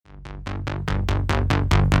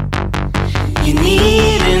You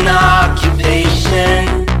need an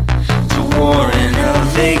occupation to warrant a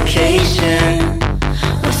vacation.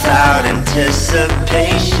 Without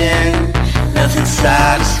anticipation, nothing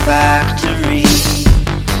satisfactory.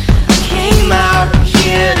 Came out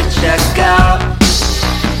here to check out,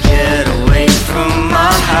 get away from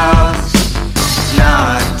my house.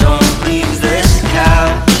 Now I don't leave this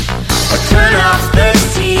couch or turn off the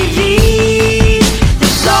TV.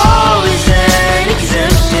 There's always an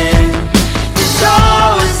exemption. There's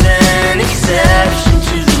always an exception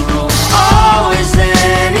to the rule. Always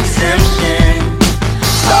an exemption.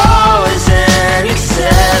 Always an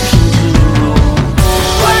exception to the rule.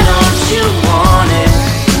 Why don't you want it?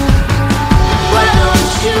 Why don't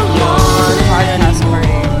you want it anymore?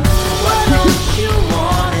 Why don't you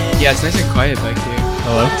want it? Yeah, it's nice and quiet back here.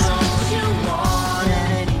 Hello?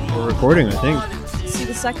 We're recording, I think. See,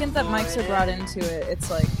 the second that mics are brought into it, it's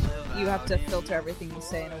like you have to filter everything you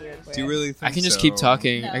say in a weird way. Do you really think I can just so? keep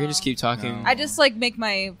talking. No. I can just keep talking. I just like make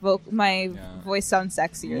my voice sound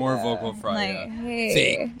sexier. More though. vocal fry, Like, yeah. hey.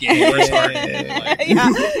 Fake. Yeah, we're smart. Like,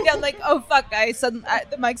 yeah, like oh fuck,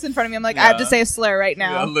 the mic's in front of me. I'm like I have to Yeah. say a slur right Yeah,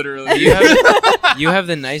 now. literally. you have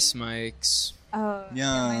the nice mics. Oh,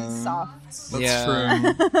 Yeah. mine's soft. That's Yeah.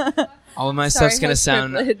 true. All of my Sorry, stuff's gonna host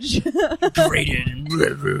sound privilege. graded.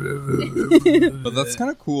 But that's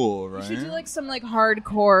kind of cool, We right? should do like some like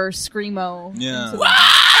hardcore screamo. Yeah. into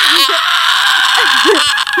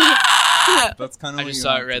That's kind of. I just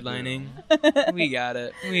saw it redlining. We got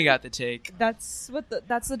it. We got the take. that's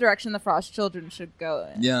the direction the Frost Children should go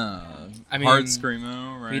in. Yeah. I mean, hard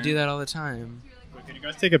screamo, right? We do that all the time. Can you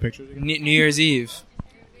guys take a picture? New Year's Eve.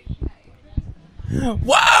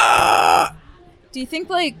 Do you think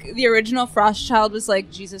like the original Frost Child was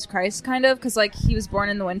like Jesus Christ kind of because like he was born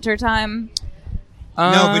in the winter time?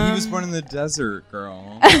 No, but he was born in the desert,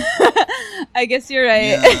 girl. I guess you're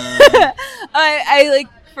right. Yeah. I like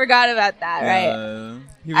forgot about that. Right.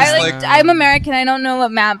 He was like, I'm American. I don't know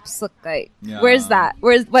what maps look like. Yeah. Where's that?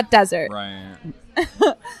 What desert? right.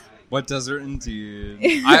 What desert, indeed?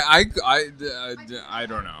 I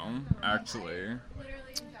don't know, actually.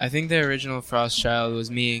 I think the original Frost Child was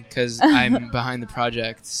me because I'm behind the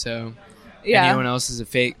project. So Yeah. anyone else is a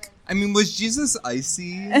fake. I mean, was Jesus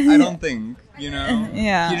icy? I don't think, you know?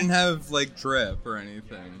 Yeah. He didn't have, like, drip or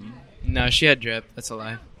anything. No, she had drip. That's a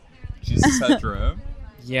lie. Jesus had drip.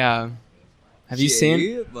 Yeah. Have you seen?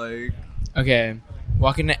 ate, like... Okay.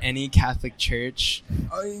 Walk into any Catholic church.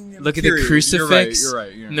 Look at the period. crucifix. You're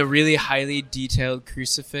right. And the really highly detailed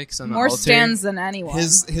crucifix on the More altar. stands than anyone.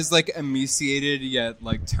 His like emaciated yet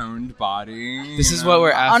like toned body. This you is know? what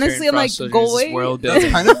we're after. Honestly, in I'm like, Frost Children, go is this away. world That's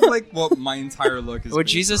building. kind of like what my entire look is. What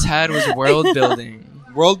based Jesus on. had was world building.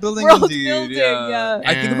 World building, World indeed. building, yeah. yeah.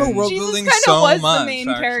 I think about And- world Jesus building kind of so was much. the main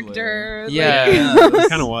actually. character. like, Yeah. It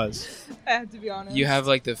kind of was. I have to be honest. You have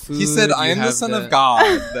like the food. He said, "I you am the have son of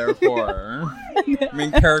God." Therefore,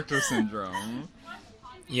 main character syndrome.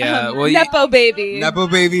 Yeah. Well, Nepo baby. Nepo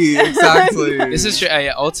baby, exactly. this is true.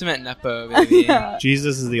 Ultimate nepo baby. Yeah.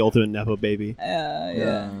 Jesus is the ultimate Nepo baby.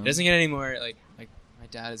 Yeah. It doesn't get any more like my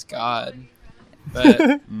dad is God.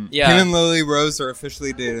 But yeah. Him and Lily Rose are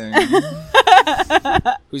officially dating.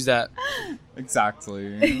 Who's that? Exactly.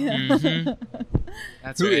 Mm-hmm.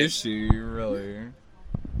 That's Who right. is she, really?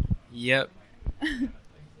 Yep.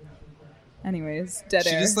 Anyways, dead She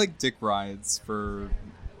air. just like dick rides for,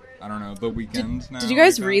 I don't know, the weekend now. Did you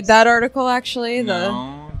guys I read guess. that article actually?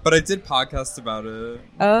 No, but I did podcast about it.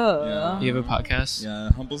 Oh. Yeah. You have a podcast? Yeah,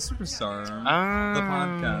 Humble Superstar, Ah. the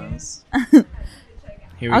podcast.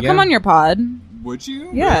 Here we I'll go. come on your pod. Would you?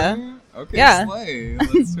 Yeah. Really? Okay, Yeah. slay.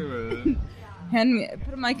 Let's do it.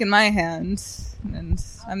 Put a mic in my hand, and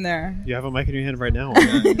I'm there. You have a mic in your hand right now.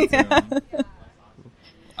 Yeah, me too.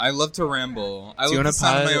 I love to ramble. I Do you love wanna the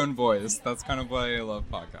sound of my pod- own voice. That's kind of why I love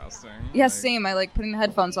podcasting. Yeah, Like, same. I like putting the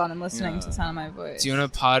headphones on and listening Yeah. to the sound of my voice. Do you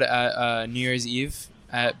want to pod at New Year's Eve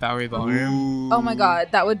at Bowery Ballroom? Ooh. Oh my god,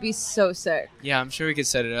 that would be so sick. Yeah, I'm sure we could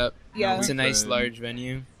set it up. Yeah. It's a We nice could. large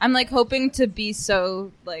venue. I'm like hoping to be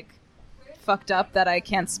so like fucked up that I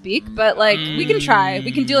can't speak, but like we can try.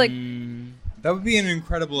 We can do like That would be an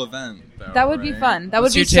incredible event, though. that would be right? fun. That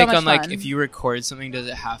What's would be your so take much on like fun. if you record something, does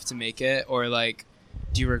it have to make it, or like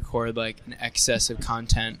do you record like an excess of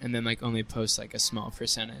content and then like only post like a small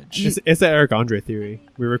percentage? It's the Eric Andre theory.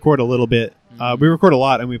 We record a little bit. We record a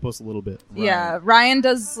lot and we post a little bit. Yeah, Ryan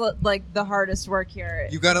does like the hardest work here.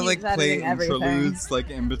 You gotta He's like play editing everything. interludes like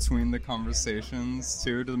in between the conversations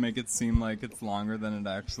too to make it seem like it's longer than it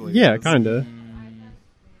actually Yeah, is. kind of.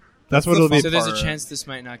 That's what the it'll be. fun So there's a part. chance this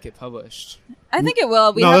might not get published. I think it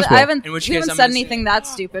will. We No, haven't, this will. I haven't, In which we case haven't I'm said gonna say- anything that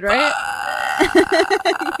stupid, right?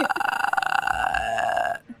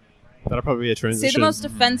 That'll probably probably a transition. Say the most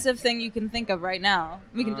offensive thing you can think of right now.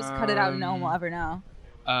 We can just cut it out and no one will ever know.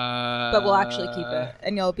 But we'll actually keep it,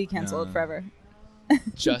 and you'll be canceled forever.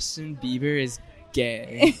 Justin Bieber is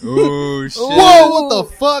gay. Oh shit! Whoa! What the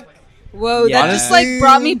fuck? Whoa, Yeah. that just like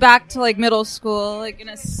brought me back to like middle school, like in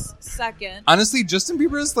a second. Honestly, Justin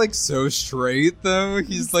Bieber is like so straight though.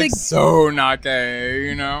 He's like so not gay,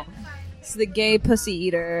 you know. It's the gay pussy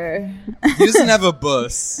eater. He doesn't have a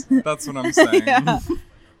bus. That's what I'm saying. Yeah.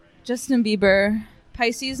 Justin Bieber,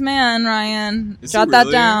 Pisces man, Ryan. Is he Jot that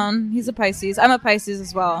really? down. He's a Pisces. I'm a Pisces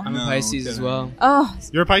as well. I'm No, a Pisces as kidding. well. Oh,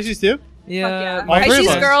 You're a Pisces too? Yeah. fuck yeah. All three of Pisces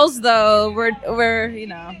us. girls though, we're you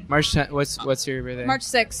know March 10th. What's your birthday? March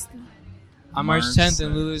 6th. I'm March March 10th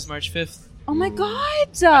and 6th. Lulu's March 5th. Oh my god. I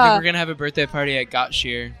think we're gonna have a birthday party at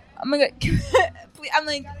Gottshire. Oh my god. I'm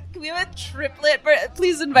like, can we have a triplet?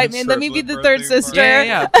 Please invite me and let me be the triplet third birthday sister.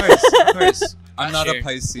 Yeah, of course. I'm not a Gottshire.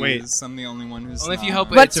 Pisces. Wait. I'm the only one who's Only if not. you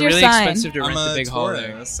help. What's It's your really sign? expensive to I'm rent the a big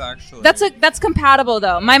holiday. Taurus, actually. That's compatible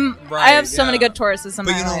though. I have so many yeah. good Tauruses in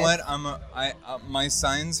But my you know life. what? My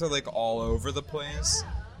signs are like all over the place.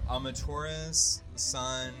 I'm a Taurus,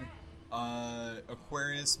 Sun,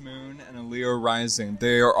 Aquarius Moon, and a Leo Rising.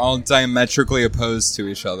 They are all diametrically opposed to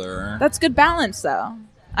each other. That's good balance though.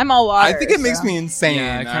 I'm all water. I think it makes so. me insane.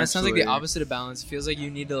 Yeah, it kind of sounds like the actually. opposite of balance. It feels like you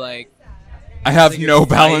need to like. I have like no you're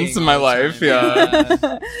balance fighting in my all the life.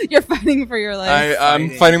 time. Yeah, You're fighting for your life. I'm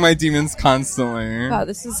Fighting. fighting my demons constantly. Wow,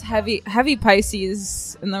 this is heavy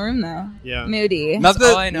Pisces in the room though. Yeah. Moody. Not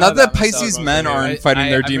That's all I know that about Pisces myself. men aren't fighting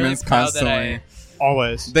their demons constantly.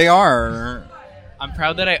 Always. They are. I'm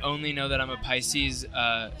proud that I only know that I'm a Pisces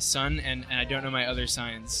sun, and I don't know my other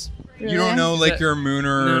signs. Really? You don't know Is like that- your moon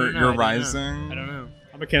or No, I your don't know. rising. I don't know.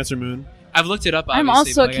 I'm a Cancer moon. I've looked it up. I'm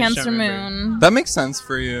Obviously, also a but, like, I just Cancer don't remember. moon. That makes sense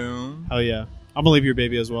for you. Hell yeah. I'm gonna leave your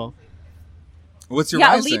baby as well. What's your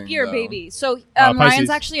Yeah, a rising? leap year though? baby. So Pisces. Ryan's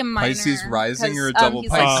actually a minor. Pisces rising 'cause, or a double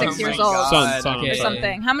he's like Pisces? 6 Oh years my old God. Son, or Okay.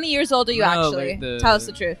 something. How many years old are you No, actually? like the- Tell us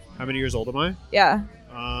the truth. How many years old am I? Yeah.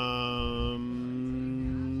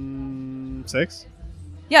 6?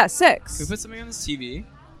 Yeah, Can we 6. put something on this TV?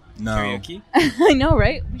 No. Karaoke? I know,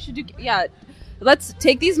 right? We should do. Yeah. Let's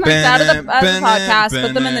take these mics out of the podcast,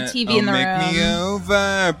 put them in the TV in the room. Make me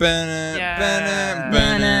over, Bennett, Yeah. Bennett,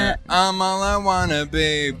 Bennett. I'm all I wanna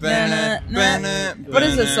be, Bennett, Bennett. What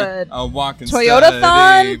is this, Bennett. A walking Toyota-thon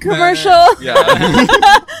steady, commercial? Bennett.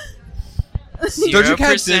 Yeah. Doja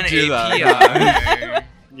Cat 0% did do that. APR.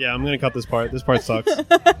 Yeah, I'm gonna cut this part. This part sucks.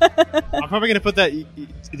 I'm probably gonna put that. Do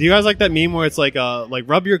you guys like that meme where it's like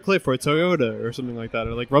rub your clit for Toyota or something like that,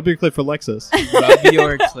 or like rub your clit for Lexus? Rub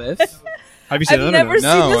your cliff. Have you seen I've that? never or seen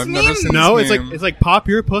No, this I've meme. never seen no, this it's meme. like pop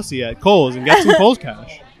your pussy at Kohl's and get some Kohl's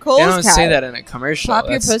cash. Kohl's They don't Cat. say that in a commercial. Pop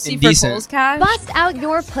your That's pussy indecent. for Kohl's cash. Bust out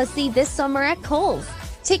your pussy this summer at Kohl's.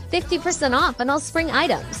 Take 50% off on all spring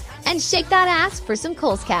items. And shake that ass for some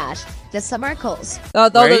Kohl's cash. This summer at Kohl's. All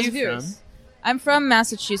Where are those you views. from? I'm from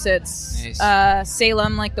Massachusetts. Nice.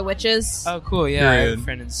 Salem, like the witches. Oh, cool. Yeah, I have a Period.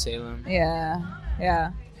 friend in Salem. Yeah.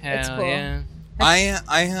 Hell It's cool. yeah.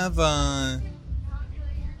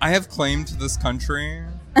 I have claim to this country.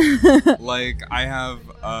 Like I have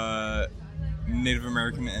Native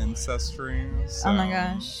American ancestry. So Oh my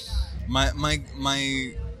gosh.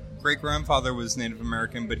 My great grandfather was Native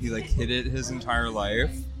American, but he like hid it his entire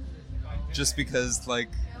life, just because like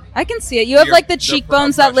I can see it. You have like the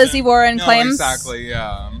cheekbones that oppression. Lizzie Warren No, claims. exactly.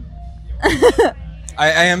 Yeah. I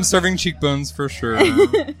am serving cheekbones for sure.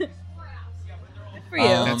 Good for you.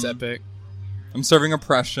 That's epic. I'm serving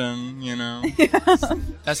oppression. You know.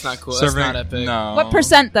 That's not cool. Serving, That's not epic. No. What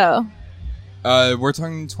percent though? We're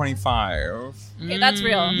talking 25. Okay, that's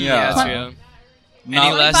real. Yeah. that's real.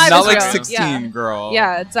 Not, less is not like real. 16, Yeah. girl.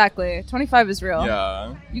 Yeah, exactly. 25 is real.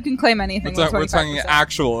 Yeah. You can claim anything. We're, with 25%. we're talking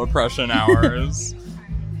actual oppression hours.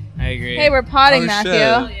 I agree. Hey, we're potting, Oh,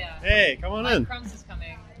 Matthew. shit. Hey, come on in. Crumps is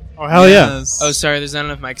coming. Oh hell yeah! Yes. Oh, sorry. There's not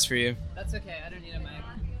enough mics for you. That's okay. I don't need a mic.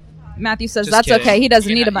 Matthew says Just that's kidding. okay. He doesn't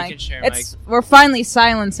You need a can- you mic. can share a It's we're finally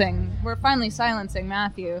silencing. We're finally silencing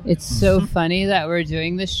Matthew. It's so funny that we're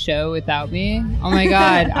doing this show without me. Oh my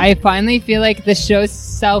god. I finally feel like the show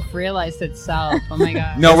self-realized itself. Oh my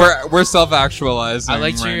god. No, we're self-actualizing I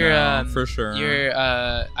liked right your now, for sure.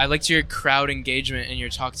 I liked your crowd engagement in your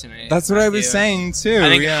talk tonight. That's what I was Matthew. saying too. I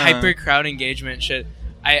think yeah. hyper crowd engagement should.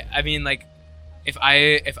 I mean, like, if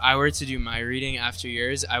I were to do my reading after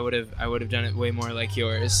yours, I would have done it way more like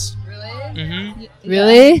yours. Really? Mm-hmm.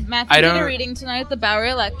 Really? Matthew I did a don't- reading tonight at the Bowery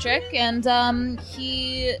Electric, and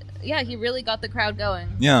he really got the crowd going.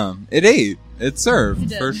 Yeah, it ate. It He served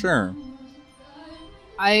did. for sure.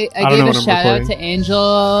 I don't gave know a when I'm shout out recording. to Angel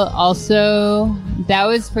also. That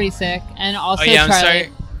was pretty sick. And also Oh yeah, I'm Charlie. sorry.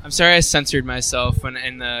 I'm sorry I censored myself when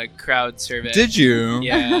in the crowd survey. Did you?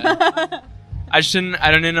 Yeah. I don't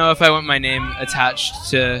even know if I want my name attached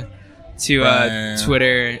to Right.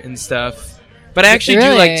 Twitter and stuff. But I actually do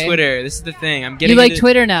Really? like Twitter. This is the thing. I'm getting You like into,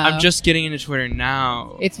 Twitter now? I'm just getting into Twitter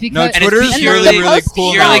now. It's No, because And it's Twitter's purely- really, really post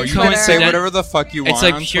cool purely now. You can say coincident- whatever the fuck you want. It's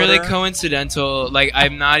like on purely Twitter. coincidental. Like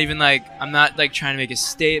I'm not trying to make a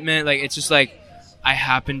statement. Like it's just like I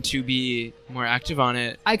happen to be more active on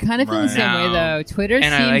it. I kind of feel the Right. same way Now. though. Twitter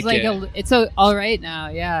And I seems like like it. it's all right now.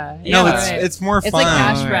 Yeah. No, Yeah. it's more It's fun. like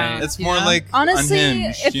hash Alright. browns. It's you more know? like Honestly,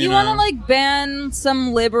 unhinged, if you know? want to like ban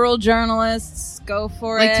some liberal journalists, go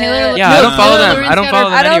for Like it. Taylor. Yeah, no, I don't follow Taylor them. Lorenz I don't got follow her-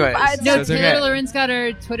 them I don't- anyway. I- so No, it's Taylor okay. Lorenz got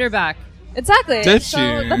her Twitter back. Exactly. Did So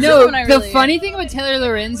she? that's the No, one I the really- funny thing about Taylor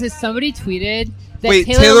Lorenz is somebody tweeted that Wait,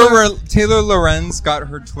 Taylor Taylor Lorenz got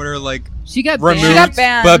her Twitter like she got removed, banned. She got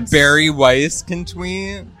banned. but Barry Weiss can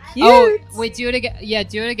tweet. Cute. Oh, wait, do it again. Yeah,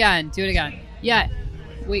 do it again. Do it again. Yeah.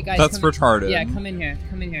 Wait, guys. That's come retarded. Yeah, come in here.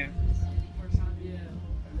 Come in here.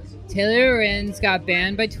 Taylor Lorenz got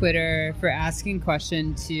banned by Twitter for asking a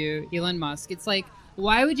question to Elon Musk. It's like,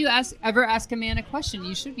 why would you ever ask a man a question?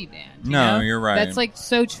 You should be banned. you No, know? you're right. That's like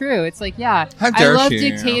so true. It's like, yeah, How I dare love she?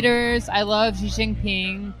 dictators. I love Xi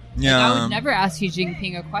Jinping. Yeah. Like, I would never ask Xi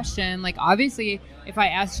Jinping a question. Like, obviously, if I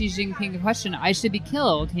ask Xi Jinping a question, I should be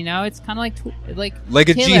killed. You know, it's kind of like Like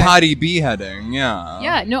a Taylor. jihadi beheading, yeah.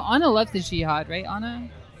 Yeah, no, Anna loved the jihad, right, Anna?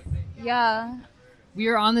 Yeah. We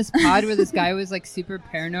were on this pod where this guy was like super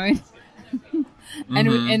paranoid, and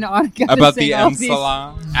Mhm. and Anna got to About say the all these-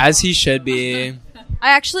 Ensala. As he should be.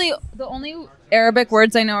 I actually, the only Arabic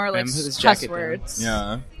words I know are like I'm put this cuss jacket down. words. Yeah.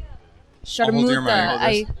 I'll hold your Sharmuta.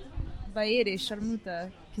 mic. I. Bayere, sharmuta.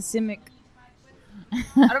 Kissimmee. I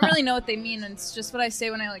don't really know what they mean. It's just what I say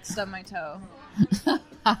when I like stub my toe.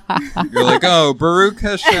 You're like, oh, Baruch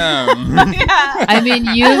Hashem. I mean,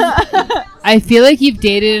 I feel like you've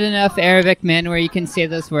dated enough Arabic men where you can say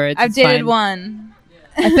those words. I've It's dated fine. one.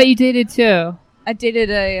 I thought you dated two. I dated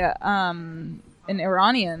an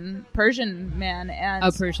Iranian Persian man and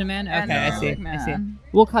Oh, Persian man. and Okay, an I see. Arabic I see. man.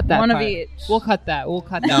 We'll cut that. One of part. each. We'll cut that. We'll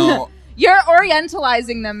cut that. No, You're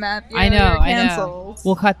orientalizing them, Matthew. I know. You're I know. canceled.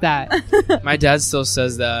 We'll cut that. My dad still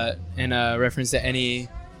says that in reference to any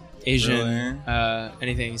Asian Really?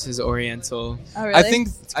 anything. He says Oriental. Oh, really? I think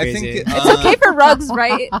crazy. it's it's okay for rugs,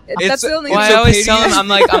 right? It's- That's the only. Well, It's I always okay tell to him,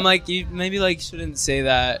 use- I'm like, you maybe like shouldn't say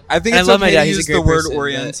that. I think And it's I love my okay dad. to He's a use great the word person, but-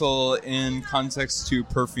 Oriental in context to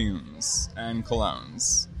perfumes and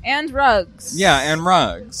colognes. and rugs. Yeah, and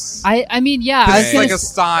rugs. I mean, yeah. I 'Cause was it's gonna like a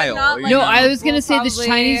style. Not you like- No, know? I was gonna Well, say this probably-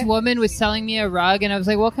 Chinese woman was selling me a rug, and I was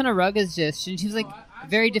like, "What kind of rug is this?" And she was like,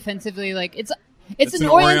 very defensively, like, "It's an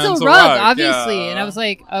Oriental rug, obviously." yeah. And I was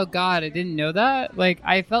like, "Oh God, I didn't know that." Like,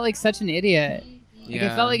 I felt like such an idiot. Like, I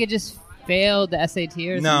felt like it just failed the SAT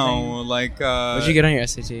or something. No, like What'd you get on your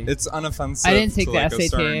SAT? it's unoffensive. I didn't take to, the like, a SAT.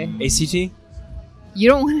 certain- ACT? You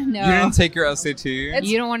don't want to know. You didn't take your SAT.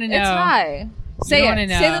 You don't want to know. It's high. Say don't it. wanna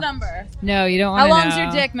know. Say the number. No, you don't want How to know. long's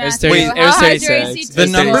your dick, It was Matthew? 30 Wait, it was How high's your 36. ACT The It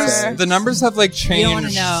was numbers, 36. the numbers have like You don't wanna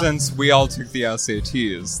changed know. since we all took the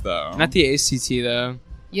SATs, though. Not the ACT though.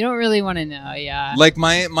 You don't really want to know. Yeah. Like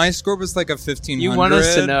my score was like a 1500. You want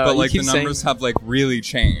us to know. but You like the keep numbers saying- have like really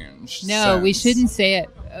changed. No, we since. shouldn't say it.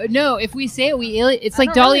 No, if we say it, it's I like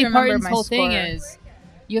don't Dolly really remember Parton's my whole thing score. is.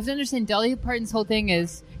 You have to understand, Dolly Parton's whole thing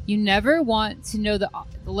is you never want to know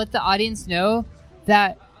let the audience know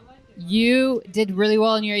that you did really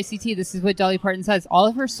well in your ACT. This is what Dolly Parton says. All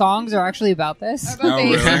of her songs are actually about this. About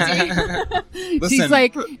the Oh, ACT. She's Listen.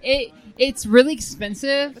 like, it's really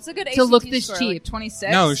expensive What's a good to look ACT this score? cheap. Like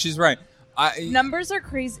 26? No, she's right. Numbers are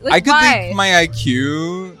crazy. Like, I could why? think my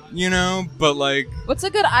IQ, you know, but like What's a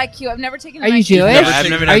good IQ? I've never taken Are an you IQ. Jewish? Yeah, I've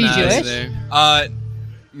never Are done you that Jewish? either.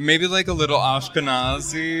 maybe like a little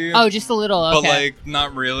Ashkenazi. Oh, just a little. Okay. But like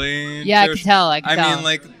not really. Yeah, I Jewish. could tell. I could tell. mean,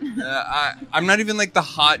 like I'm not even like the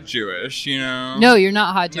hot Jewish, you know. No, you're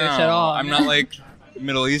not hot Jewish No, at all. I'm not like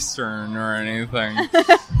Middle Eastern or anything.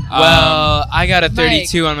 Well, I got a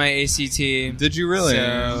 32 on my ACT. Did you really?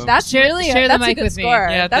 So- That's Share- really share the that's mic a good with me. score.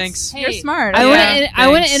 Yeah, That's, thanks. You're Hey, smart. I Yeah,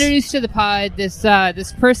 want to thanks. introduce to the pod this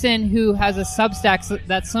person who has a Substack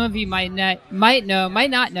that some of you might know, might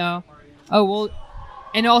not know. Oh well,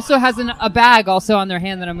 and also has a bag also on their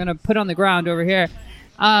hand that I'm going to put on the ground over here.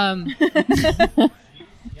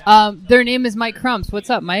 Their name is Mike Crumps. What's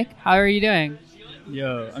up, Mike? How are you doing?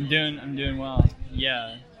 Yo, I'm doing well.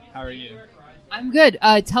 Yeah. How are you? I'm good.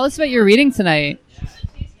 Tell us about your reading tonight.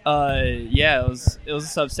 Yeah, it was a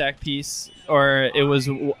Substack piece, or it was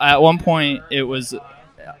at one point it was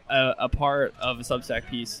a part of a Substack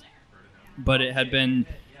piece, but it had been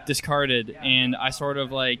discarded, and I sort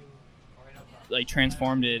of like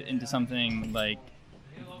transformed it into something like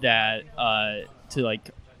that to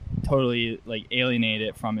like totally like alienate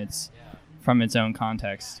it from its own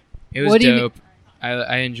context. It was What do you dope.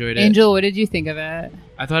 I enjoyed it. Angel, what did you think of it?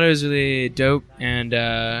 I thought it was really dope, and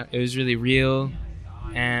it was really real,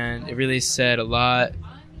 and it really said a lot,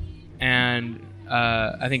 and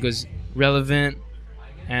I think it was relevant,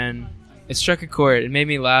 and it struck a chord. It made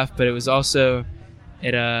me laugh, but it was also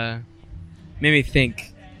it made me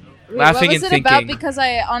think. Wait, Laughing what was and it about? thinking. Because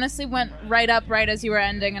I honestly went right as you were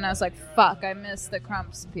ending, and I was like, "Fuck, I missed the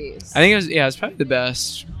Crumps piece." I think it was probably the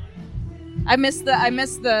best. I missed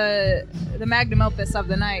the magnum opus of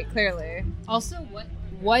the night. Clearly, Also,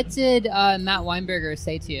 what did Matt Weinberger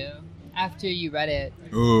say to you after you read it?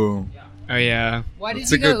 Ooh, Oh yeah. Why did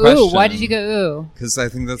That's you a go good ooh? question. Why did you go ooh? because I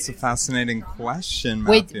think that's a fascinating question.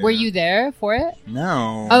 Wait, Matthew. were you there for it?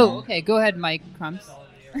 No. Oh, okay. Go ahead, Mike Crumps.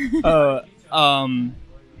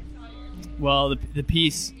 Well, the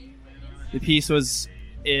piece was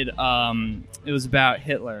it was about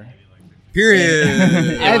Hitler. Period.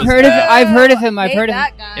 I've heard of him. I've Hate heard of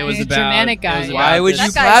that him. guy. It was He's a about Germanic guy. it was about Why would this-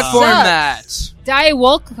 you That guy platform sucks. that? Die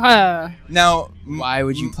Wolka. Now, Why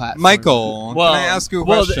would you platform? Michael, Well, can I ask you a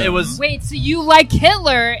well, question? it was Wait, so you like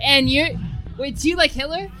Hitler and you? Wait, do you like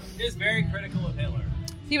Hitler? He was very critical of Hitler.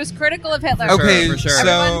 He was critical of Hitler. Okay, for sure. so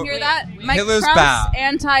Everyone hear that? Mike Hitler's Crumps, bad.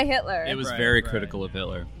 anti-Hitler. It was Right, very right. critical of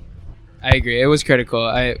Hitler. I agree. It was critical.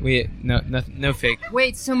 No fake.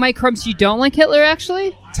 Wait, so Mike Crumps, you don't like Hitler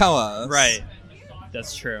actually? Tell us. Right.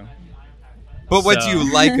 That's true. But what So- do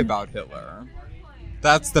you like about Hitler?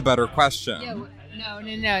 That's the better question.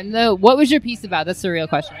 No. What was your piece about? That's the real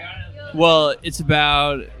question. Well, it's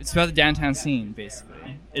about the downtown scene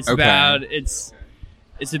basically. It's Okay. about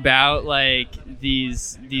like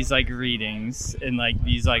these like readings and like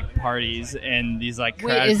these like parties and these like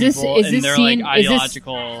Wait, crowd is this- people is and this their scene- like is this-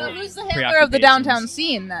 ideological. So who's the Hitler of the downtown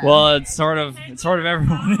scene then? Well, it's sort of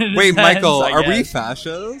everyone. in a Wait, sense, Michael, I are we guess.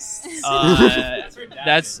 fascists?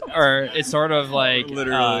 It's sort of like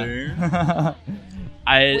Literally. Wait.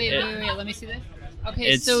 Let me see this. Okay,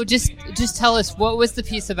 It's- so just tell us, what was the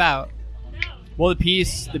piece about? Well,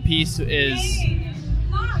 the piece is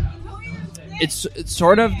it's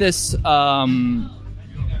sort of this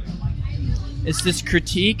it's this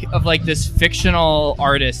critique of like this fictional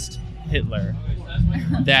artist Hitler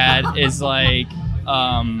that is like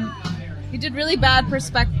he did really bad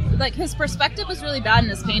perspective. Like his perspective was really bad in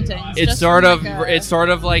his paintings. it's Just sort from, of like, a- it's sort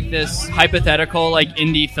of like this hypothetical like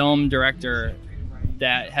indie film director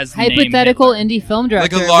that has the name Hypothetical Hitler. indie film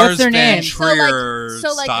Like director. a Lars What's their Van name? Trier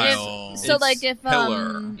So like style. if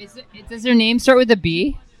Hitler. Does their name start with a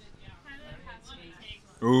B?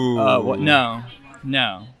 Ooh. What? No.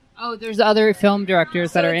 Oh, there's other film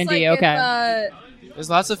directors that so are it's indie. like Okay. There's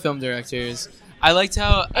lots of film directors. I liked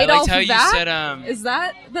how Adolf you Vac? said Is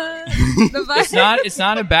that the vibe?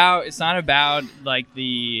 It's not about like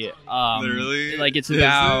the Literally? like it's Is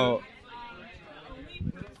about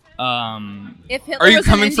If Hitler Are you was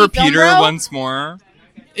an coming indie for film Peter bro, once more?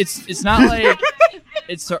 it's not like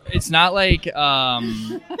it's not like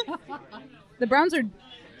The Browns are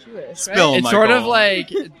Jewish, Spill, right? it's sort of Michael.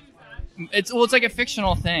 like it's like a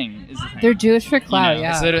fictional thing is the thing. They're Jewish for clout. know,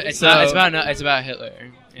 Yeah. it's about Hitler.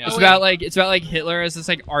 Yeah. It's about like Hitler as this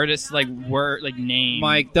like artist like word like name.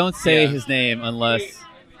 Mike, don't say Yeah. his name unless.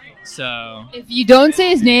 So If you don't say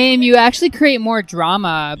his name, you actually create more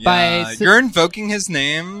drama Yeah, you're invoking his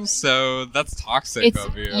name, so that's toxic It's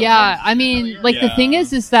of you. yeah. I mean, like the Yeah. thing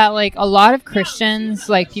is that like a lot of Christians,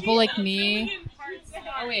 like people like me.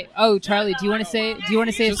 Oh wait. Oh, Charlie, do you want to say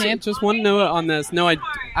his name? Just one note on this. No,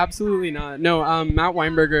 absolutely not. No, Matt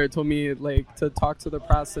Weinberger told me like to talk to the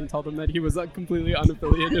press and tell them that he was completely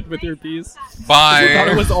unaffiliated with your piece. Bye. I thought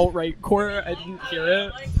it was alt-right core. I didn't hear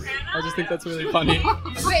it. I just think that's really funny.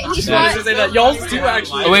 Wait, he's I what? to say that y'all do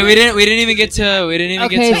actually. Oh, wait, we didn't even get to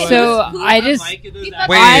Okay, to so I just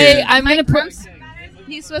Wait. I'm gonna put.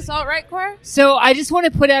 He's Swiss alt-right core? So I just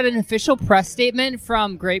want to put out an official press statement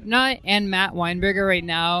from Grape Nut and Matt Weinberger right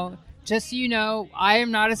now. Just so you know, I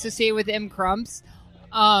am not associated with M. Crumps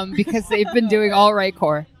because they've been doing all right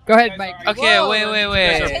core. Go ahead, Mike. Okay, Whoa.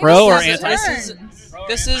 wait. Pro or This is- anti?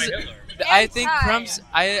 This is I think Crumps.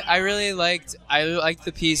 I really liked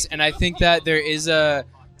the piece, and I think that there's a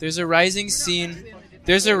rising scene.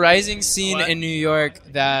 There's a rising scene in New York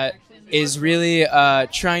that is really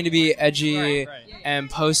trying to be edgy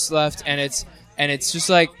and post left, and it's just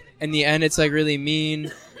like in the end it's like really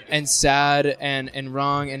mean and sad and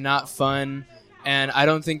wrong and not fun. And I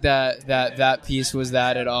don't think that piece was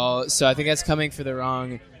that at all. So I think that's coming for the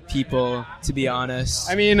wrong people, to be honest.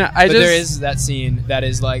 I mean, But there is that scene that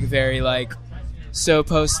is like very like so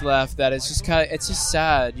post left that it's just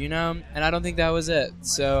sad, you know. And I don't think that was it.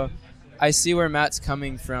 So I see where Matt's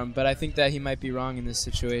coming from, but I think that he might be wrong in this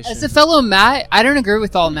situation. As a fellow Matt, I don't agree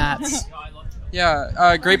with all Matts.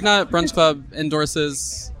 Yeah, Grape Nut Brunch Club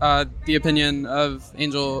endorses the opinion of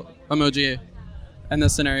Angel Emoji in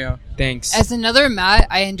this scenario. Thanks. As another Matt,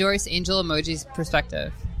 I endorse Angel Emoji's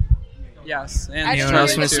perspective. Yes. And Anyone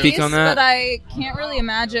else want to speak on that? But I can't really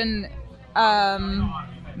imagine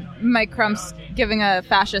Mike Crumps giving a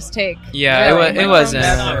fascist take. Yeah, really. it wasn't.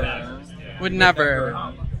 Would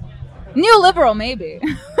never. Neoliberal, maybe.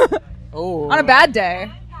 Oh. On a bad day.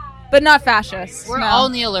 But not fascist. We're no. all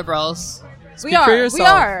neoliberals. We are. for yourself. We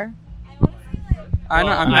are.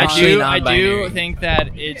 I do think that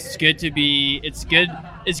it's good to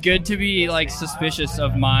be like suspicious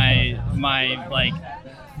of my like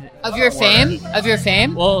Of your fame? Of your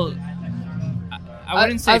fame? well I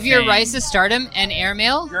wouldn't say of your fame. rise to stardom and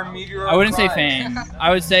airmail? I wouldn't say fame.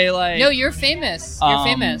 I would say like No, you're famous. You're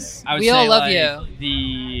famous. I would We say, all love like,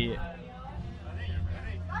 you.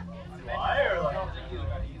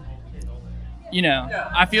 You know,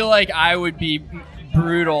 I feel like I would be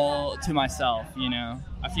brutal to myself, you know.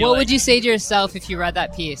 I feel What like, would you say to yourself if you read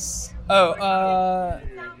that piece?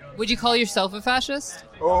 Would you call yourself a fascist?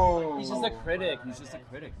 He's just a critic.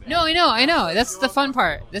 Man. No, I know. That's the fun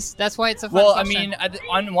part. That's why it's a fun Well, I section. mean,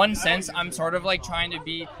 on one sense, I'm sort of like trying to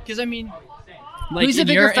be, because I mean, like Who's a in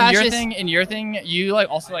bigger your fascist? in your thing, you like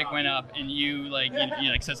also like went up and you like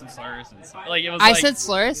you like said some slurs and stuff. Like it was. I like, said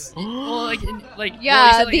slurs? Well, like Yeah, well,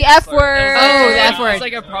 you said, like, the F slur. word. It was, like, Oh, the F word. It's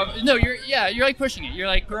like a problem. No, you're like pushing it. You're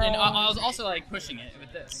like, and I was also like pushing it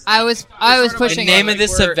with this. I was The pushing name it. of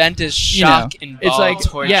this we're- event is you know, shock and it's like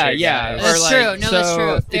torture. yeah. guys. That's Or, like, true. No, that's so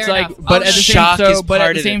true. It's Fair like, enough. but Oh, at the shock same, is but part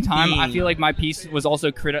at the of same the time, I theme. feel like my piece was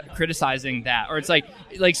also criticizing that, or it's like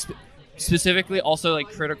specifically also like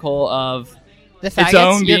critical of The its faggots?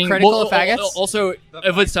 own You're being critical well, of faggots? also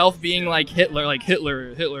of itself being like Hitler, like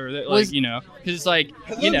Was- you know, because it's like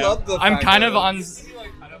you I know, love the I'm kind of on.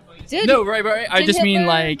 Did, No, right. I did just mean Hitler-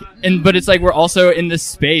 like, but it's like we're also in this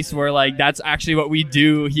space where like that's actually what we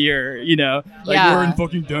do here, you know. Like Yeah. we're in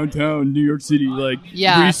fucking downtown New York City, like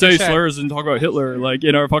Yeah, we say for sure. slurs and talk about Hitler, like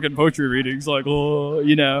in our fucking poetry readings, like oh,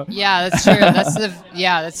 you know. Yeah, that's true.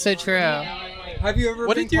 That's so true. Have you ever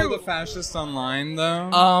What been did you- called a fascist online, though?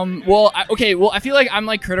 Well, I feel like I'm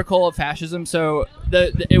like critical of fascism, so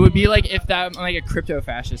it would be like if that I'm like a crypto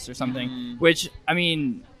fascist or something, which I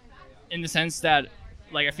mean, in the sense that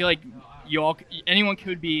like I feel like anyone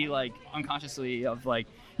could be like unconsciously of like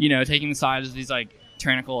you know taking the side of these like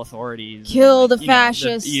tyrannical authorities, Kill the you know,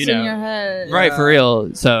 fascists you know. in your head. Right, for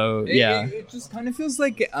real. So yeah. It just kind of feels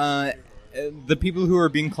like the people who are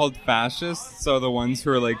being called fascists are the ones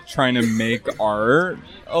who are like trying to make art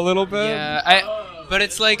a little bit. Yeah, but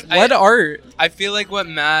it's like What art? I feel like what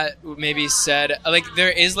Matt maybe said, like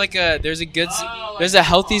there's a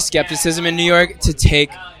healthy skepticism in New York to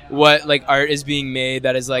take what like art is being made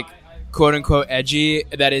that is like quote unquote edgy,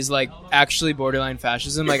 that is like actually borderline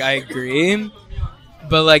fascism. Like I agree,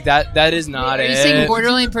 but like that is not Are it. you saying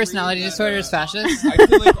borderline personality disorder is fascist? I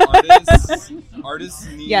feel like artists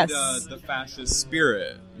need Yes. the fascist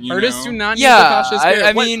spirit. You Artists know? do not need Yeah, the fascist spirit.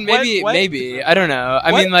 I What- mean what- maybe I don't know.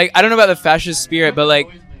 I What? mean like I don't know about the fascist spirit, but like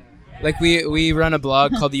we run a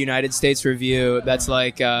blog called the United States Review that's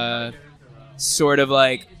like sort of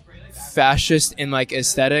like fascist in like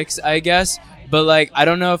aesthetics, I guess. But like I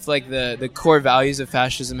don't know if like the core values of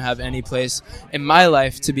fascism have any place in my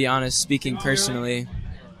life, to be honest, speaking personally.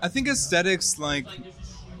 I think aesthetics like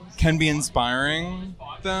can be inspiring,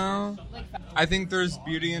 though. I think there's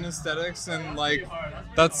beauty in aesthetics, and like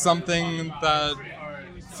that's something that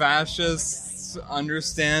fascists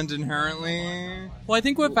understand inherently. Well, I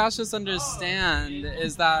think what fascists understand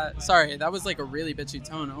is that. Sorry, that was like a really bitchy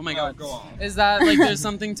tone. Oh my god. Go on. Is that like there's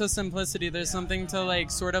something to simplicity? There's something to like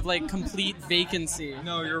sort of like complete vacancy.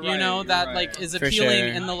 No, you're You right, know you're that right. like is For appealing sure.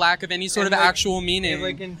 in the lack of any sort And, of like- actual meaning. and,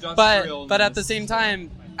 like, but industrialness. at the same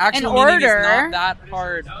time, actual An meaning is order. not that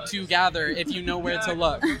hard to gather if you know where to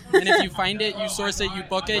look. And if you find it, you source it, you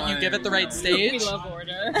book it, you give it the right stage.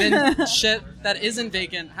 order. Then shit that isn't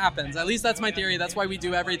vacant happens. At least that's my theory. That's why we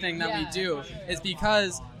do everything that we do. Is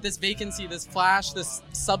because this vacancy, this flash, this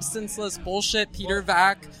substanceless bullshit, Peter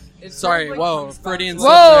Vac. Sorry, whoa, Freudian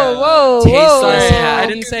slip there. Whoa, Tasteless Sorry, hat. I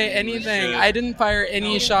didn't say anything. I didn't fire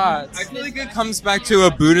any shots. I feel like it comes back to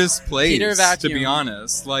a Buddhist place, Peter to Vacuum. be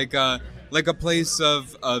honest. Like a place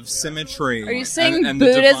of symmetry. Are you saying and the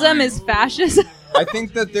Buddhism divine. is fascism? I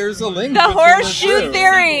think that there's a link. The between horseshoe two.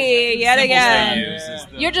 theory, yet again. Yeah.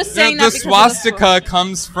 You're just saying The that because of the swastika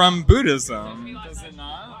comes from Buddhism. Does it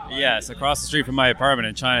not? Yes, across the street from my apartment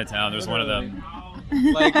in Chinatown, there's one of them.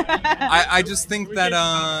 Like, I just think that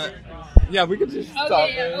yeah, we could just stop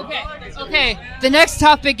it. Okay. The next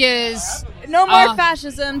topic is No more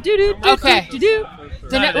fascism. Okay. We are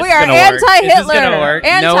gonna work. anti-Hitler. This is gonna work.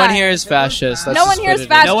 No one here is fascist. Let's No one just here put is it in.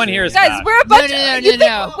 fascist. No one here is Guys, fascist. we're a bunch. No. You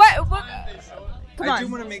think- What? Come I do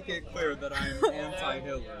on. want to make it clear that I'm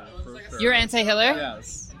anti-Hitler, for sure. you're anti-Hitler?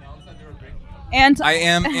 Yes. Anti. I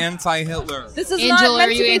am anti-Hitler. This is Angel, not are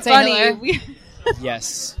meant to you be anti-Hitler? funny.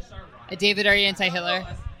 Yes. David, are you anti-Hitler?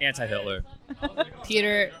 Anti-Hitler.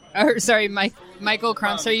 Peter, Michael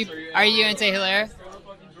Crumps, are you anti-Hitler?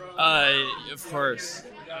 Of course.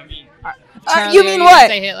 Charlie, You are mean what?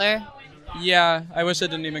 Anti-Hitler? Yeah, I wish it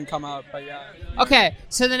didn't even come up, but yeah. Okay,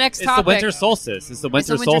 so the next It's topic. the winter solstice. It's the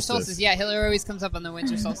winter solstice. Yeah, Hitler always comes up on the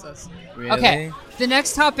winter solstice. Really? Okay, the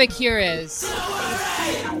next topic here is.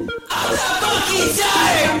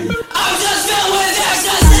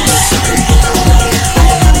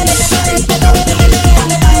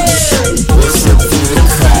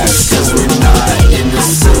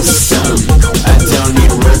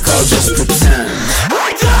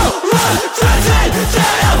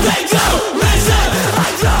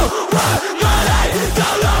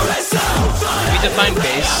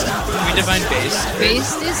 We define based.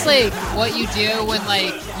 Based is like what you do when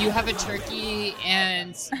like you have a turkey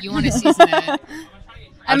and you want to season it.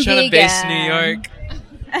 I'm trying to vegan. base New York.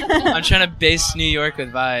 I'm trying to base New York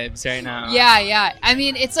with vibes right now. Yeah. I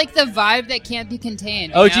mean, it's like the vibe that can't be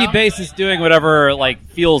contained. you OG know? Base is doing whatever like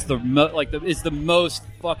feels is the most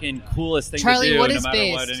fucking coolest thing Charlie, to do, what no is matter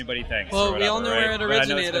Base? what anybody thinks. Well, or we all whatever, know where right? it But I know it's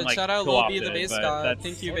originated. been, like, Shout out Lil B, the co-opted, bass but god. that's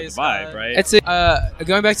Thank you, the bass vibe, god. right? It's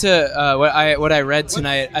going back to what I read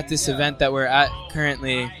tonight at this event that we're at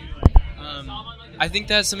currently. I think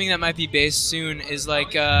that's something that might be based soon. Is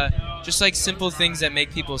like just like simple things that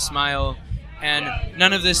make people smile, and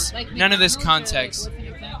none of this context.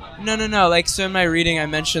 No. Like so in my reading, I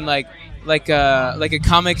mentioned like a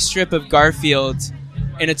comic strip of Garfield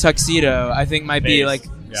in a tuxedo. I think might be Base, like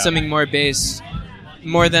yeah. something more based,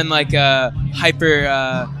 more than like a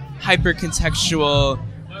hyper contextual,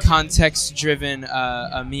 context driven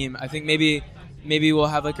a meme. I think maybe we'll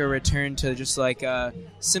have like a return to just like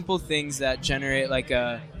simple things that generate like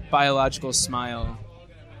a biological smile.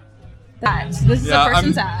 This is a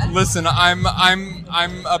person's ad. Listen, I'm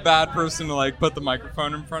a bad person to like put the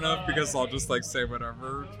microphone in front of because I'll just like say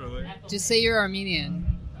whatever. Truly, Just say you're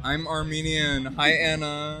Armenian. I'm Armenian. Hi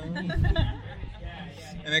Anna.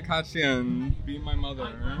 Anna Kachian, be my mother.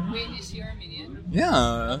 Wait, is she Armenian?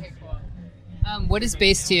 Yeah. Okay, cool. What is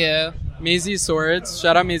base to you? Maisie Swords.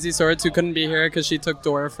 Shout out Maisie Swords, who couldn't be here because she took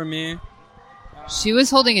Dora from me. She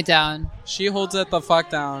was holding it down. She holds it the fuck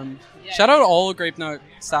down. Shout out all Grape Nut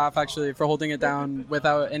staff, actually, for holding it down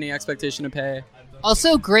without any expectation to pay.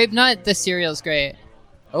 Also, Grape Nut, the cereal's great.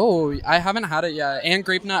 Oh, I haven't had it yet. And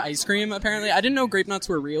Grape Nut ice cream, apparently. I didn't know Grape Nuts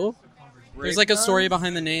were real. There's like a story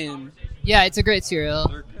behind the name. Yeah, it's a great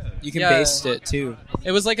cereal. You can Yeah. baste it too.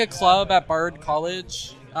 It was like a club at Bard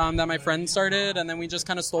College that my friend started, and then we just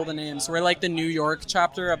kind of stole the name. So we're like the New York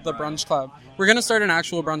chapter of the brunch club. We're going to start an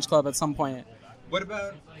actual brunch club at some point. What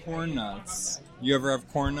about corn nuts? You ever have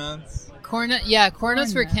corn nuts? Corn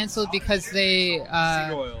nuts were canceled because they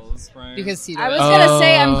Seed oils, right? because seed I oil. was gonna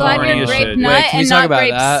say I'm glad corny you're as grape shit. nut Wait, can we and talk not about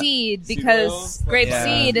grape that? seed Seed because oils? grape Yeah.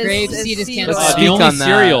 seed is Grape seed is canceled. Let's the speak only on that.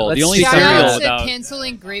 cereal. Let's The only speak on Shout cereal out that. to without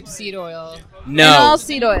canceling grape seed oil. and all No.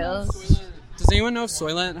 seed oils. Does anyone know if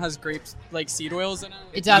Soylent has grape like seed oils in it?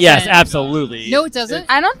 It doesn't. Yes, absolutely. No, it doesn't.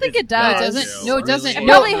 I don't think it No, does. it doesn't. No, it doesn't. It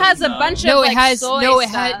No, probably has a bunch no, of it like has. soy No, it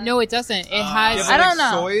stuff. has. No, it doesn't. It Yeah, has. but, I don't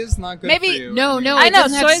like, know. Soy is not good Maybe- for you. No, I it know,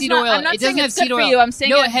 doesn't have soy's seed not- oil. I'm not It doesn't saying have it's good seed for oil. you. I'm saying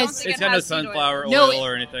no, I it don't has. think It's it got no has seed oil. sunflower No, oil it-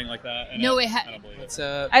 or anything like that. No, it I don't believe it. It's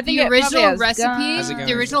I think The it probably original has recipe. How's it going?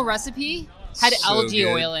 The original recipe had So algae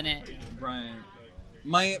good. oil in it. Right.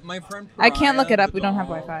 My friend. I can't look Pariah, it up. the We don't have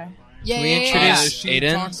doll, Wi-Fi. Yeah, Can we yeah, introduce- She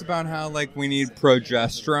Aiden? talks about how like we need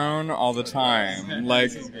progesterone all the time. Like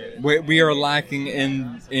we are lacking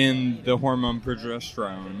in the hormone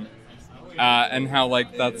progesterone, and how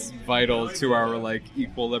like that's vital to our like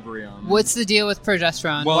equilibrium. What's the deal with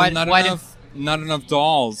progesterone? Well, why not do not enough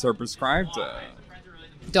dolls are prescribed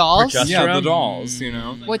it. dolls? Progesterone? Yeah, the dolls. You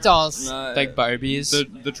know, What dolls? like Barbies.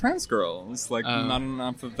 the trans girls. Like Oh. not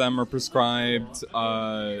enough of them are prescribed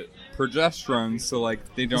progesterone, so like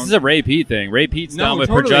they don't. This is a Ray Pete thing. Ray Pete's No, down with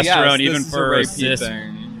totally, yes, progesterone this even is a for Ray Pete cis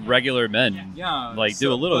thing. regular men. Yeah, Like,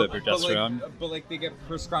 do a little bit of but progesterone. like they get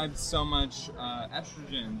prescribed so much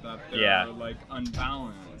estrogen that they're Yeah. like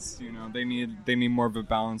unbalanced. You know, they need more of a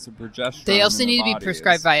balance of progesterone. They also in need their to be bodies.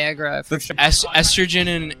 prescribed Viagra. For That's- sure. Estrogen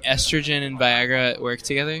and Viagra work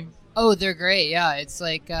together. Oh, they're great. Yeah, it's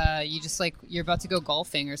like you're about to go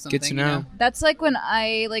golfing or something. Good to know. That's like when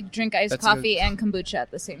I drink iced That's coffee and kombucha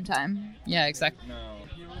at the same time. Yeah, exactly.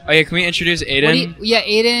 Oh yeah, can we introduce Aiden?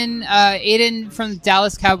 Aiden from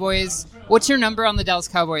Dallas Cowboys. What's your number on the Dallas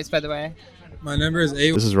Cowboys, by the way? My number is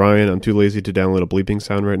 8. This is Ryan. I'm too lazy to download a bleeping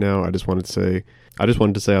sound right now. I just wanted to say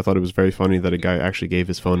I thought it was very funny that a guy actually gave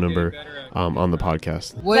his phone number on the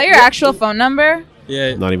podcast. Is that your actual phone number?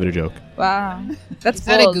 Yeah. Not even a joke. Wow. That's Is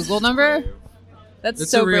that a bold. Google number? That's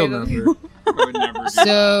It's so a real brave of number. you. I would never do that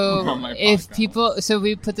So on my if podcast. so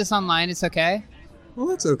we put this online. It's okay. Well,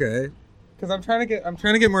 that's okay. Because I'm trying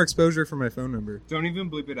to get more exposure for my phone number. Don't even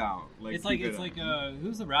bleep it out. It's keep like it out.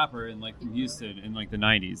 who's the rapper in from Houston in the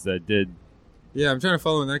 90s that did, Yeah, I'm trying to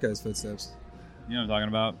follow in that guy's footsteps. you know what I'm talking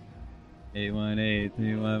about?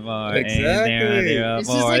 818-315. Exactly. This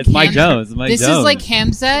is like It's Mike Ham- Jones. It's Mike This Jones. is like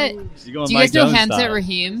Hamzat. You going Do you Mike guys know Jones Hamzat style.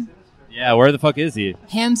 Raheem? Yeah, where the fuck is he?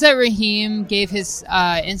 Hamzat Raheem gave his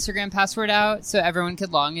Instagram password out so everyone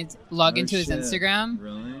could log into his shit. Instagram.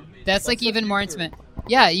 Really? That's like even more intimate.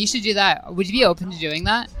 Yeah, you should do that. Would you be open to doing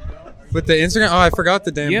that? With the Instagram, oh, I forgot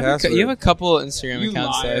the damn You have, password. you have a couple Instagram You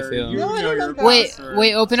accounts that I liar. feel. You know your Wait,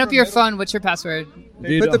 password. open up your phone. What's your password?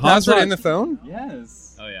 Dude, Put the password Hamzat- in the phone.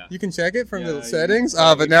 Yes. Oh yeah. You can check it from Yeah, the you settings.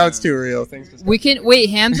 can. But now it's too real. Thanks. We can wait.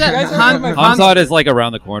 Hamzat. guys ever have my Hamzat is like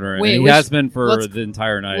around the corner, Wait, and he which- has been for let's- the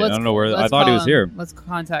entire night. I let's- don't know where. I let's thought he call was him. here. Let's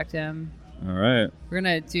contact him. All right. We're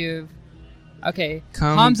gonna do. Okay,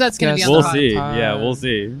 Come Hamzat's gonna be guest on We'll the see. pod. Yeah, we'll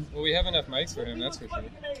see. Well, we have enough mics for him. That's for sure.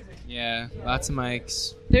 Yeah, lots of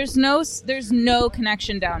mics. There's no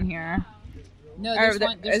connection down here. No, Or there's th-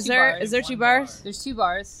 one. There's is two there bars. is there 2 bars? There's 2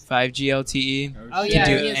 bars. 5G LTE. Oh To yeah,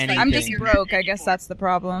 do he is anything. I'm just broke. I guess that's the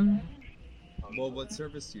problem. Well, what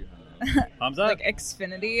service do you have? Hamzat. Like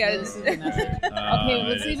Xfinity. I just- Okay,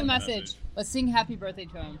 let's it leave is a a message. Let's sing happy birthday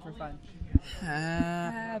to him for fun.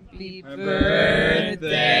 Happy birthday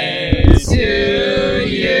to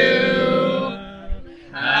you.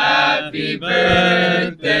 Happy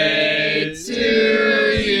birthday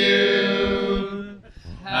to you.